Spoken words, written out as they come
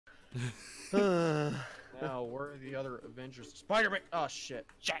Now, where are the other Avengers? Spider-Man! Oh, shit.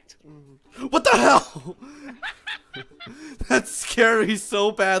 Shit! What the hell? That's scary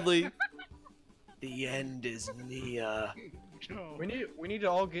so badly. The end is near. We need to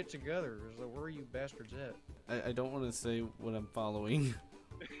all get together. So where are you bastards at? I don't want to say what I'm following.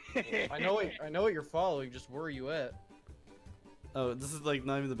 I know what you're following. Just where are you at? Oh, this is like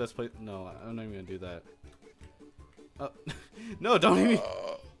not even the best place. No, I'm not even gonna do that. No, don't even.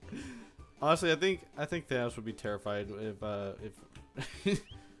 Honestly, I think Thanos would be terrified if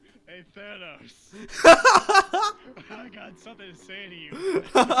Hey Thanos. I got something to say to you.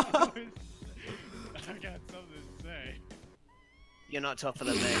 I got something to say. You're not tougher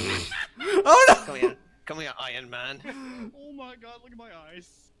than me. Oh no! Come here, Iron Man. Oh my god, look at my eyes.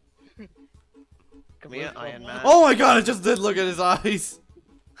 Come here, Iron Man. Oh my god! I just did look at his eyes.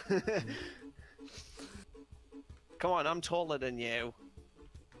 Come on, I'm taller than you.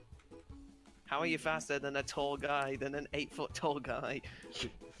 How are you faster than a tall guy, than an 8-foot tall guy?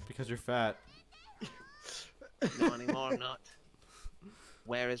 Because you're fat. Not anymore, I'm not.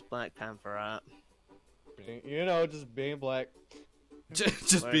 Where is Black Panther at? You know, just being black.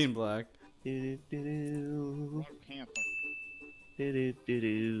 Just being black. Black Panther.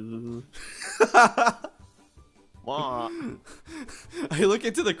 What? I look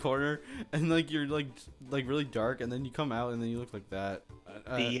into the corner and like you're like really dark, and then you come out and then you look like that.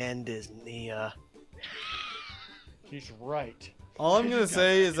 The end is near. He's right. All I'm gonna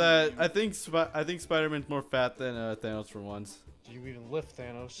say is that I think Spider-Man's more fat than Thanos for once. Do you even lift,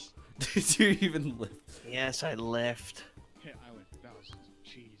 Thanos? Did you even lift? Yes, I lift. Yeah, I went. That was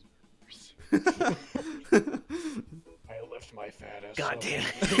cheeseburgers. I lift my fat ass God up. damn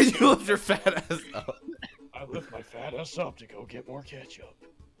You lift your fat ass up. I lift my fat ass up to go get more ketchup.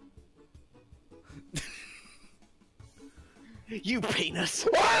 You penis!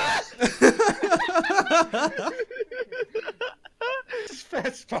 This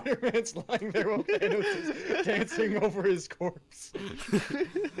fat Spider-Man's lying there while Thanos is dancing over his corpse.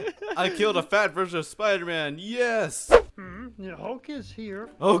 I killed a fat version of Spider-Man. Yes. The Hulk is here.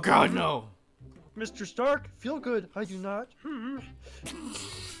 Oh God, no. Mr. Stark, feel good. I do not.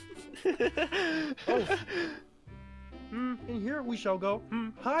 Oh. In here we shall go.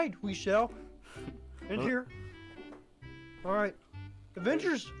 Hide we shall. In here. All right.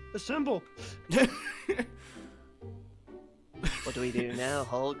 Avengers, assemble. What do we do now,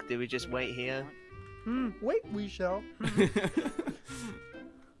 Hulk? Do we just wait here? Wait we shall.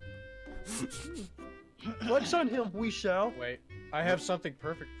 Flex on him we shall. Wait, I have something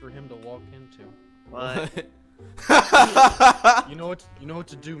perfect for him to walk into. What? You know what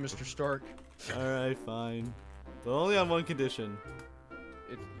to do, Mr. Stark. All right, fine, but only on one condition.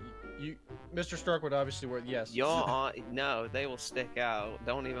 Mr. Stark would obviously wear yes. No, they will stick out.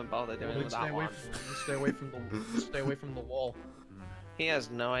 Don't even bother doing Stay that away one. stay away from the wall. He has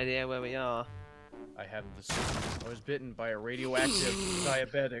no idea where we are. I have this. I was bitten by a radioactive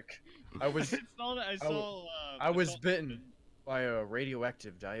diabetic. I was bitten by a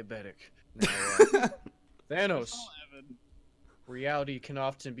radioactive diabetic. Now, Thanos. Reality can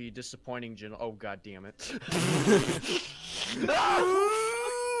often be disappointing, Oh God damn it!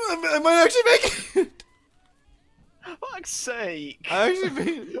 I might actually make it. Fuck's sake! I actually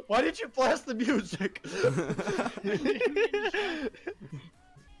made it. Why did you blast the music?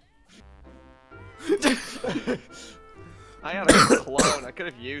 I had a clone. I could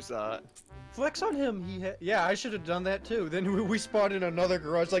have used that. Flex on him. Yeah, I should have done that too. Then we spawned in another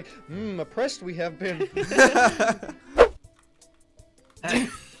garage. Like, oppressed we have been.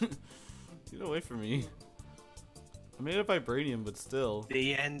 Get away from me. I made it vibranium, but still.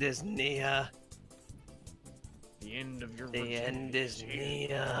 The end is near. The end of your. The end is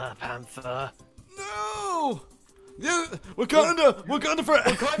near, Panther. No! Yeah, Wakanda! Wakanda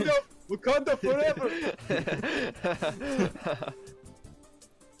forever! Wakanda forever!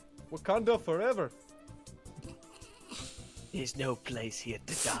 Wakanda forever! There's no place here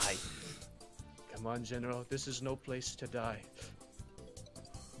to die. Come on, General. This is no place to die.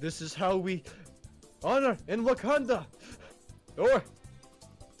 This is how we honor in Wakanda. Or.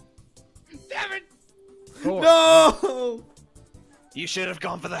 Damn it! No! You should have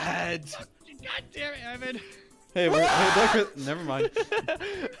gone for the head. God damn it, Evan! Hey, hey, never mind.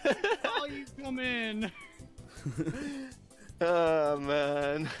 Oh, you come in. Oh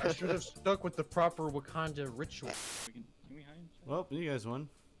man. I should have stuck with the proper Wakanda ritual. Can we hide? Well, you guys won.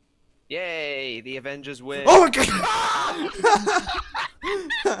 Yay! The Avengers win. Oh my God!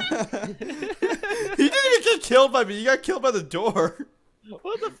 He didn't even get killed by me. You got killed by the door.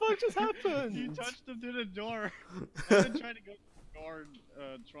 What the fuck just happened? You touched him through the door. Evan tried to go. Or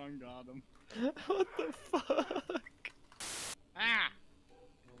Trung got him. What the fuck? Ah!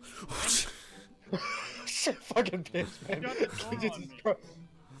 Shit, fucking bitch, man. got the door Jesus on me. Christ.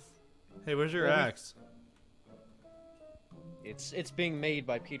 Hey, where's your Well, we- axe? It's being made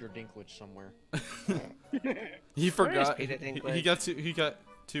by Peter Dinklage somewhere. He forgot. Peter He Dinklage? got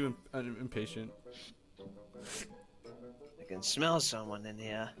too impatient. I can smell someone in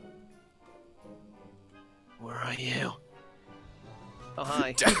here. Where are you? Oh,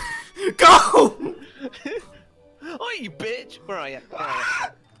 hi. Go! Oh, you bitch! Where are you? Where are you?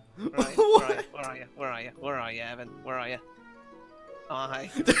 Where are you? Where are you? Where are you? Where are you, Evan? Where are you? Oh, hi.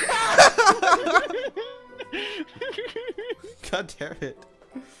 God damn it.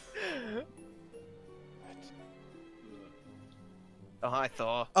 Oh, hi,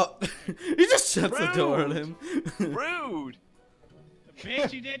 Thor. Oh, he just shuts the door on him. Rude!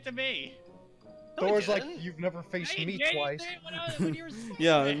 Bitch, you did it to me. No, I Thor's like, didn't. you've never faced Hey, me Jay, twice. when you were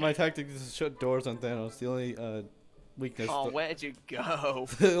Yeah, sleeping. my tactic is to shut doors on Thanos. The only weakness. Oh, where'd you go?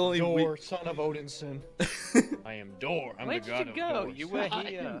 The only Dor, son of Odinson. I am Dor. I'm Where'd the god you of go? doors. You were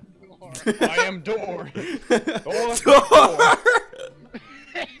here. I am Dor. Dor.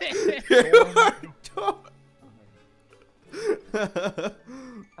 Door! Dor.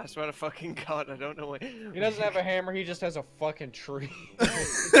 I swear to fucking God, I don't know what. He doesn't have a hammer. He just has a fucking tree.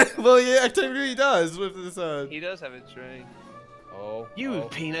 Well, yeah, technically he does with this. He does have a tree. Oh. You oh.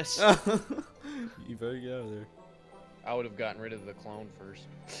 penis. You better get out of there. I would have gotten rid of the clone first.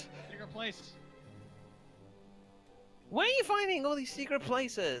 Secret place. Where are you finding all these secret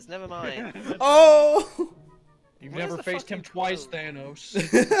places? Never mind. Oh! You've Where's never the faced him fucking twice, clone?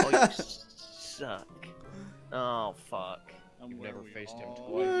 Thanos. Oh, you suck. Oh, fuck. You've never faced him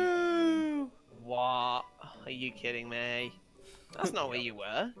twice. Woo! What? Are you kidding me? That's not where you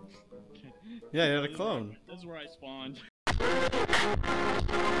were. Yeah, you had a clone. This is where I spawned.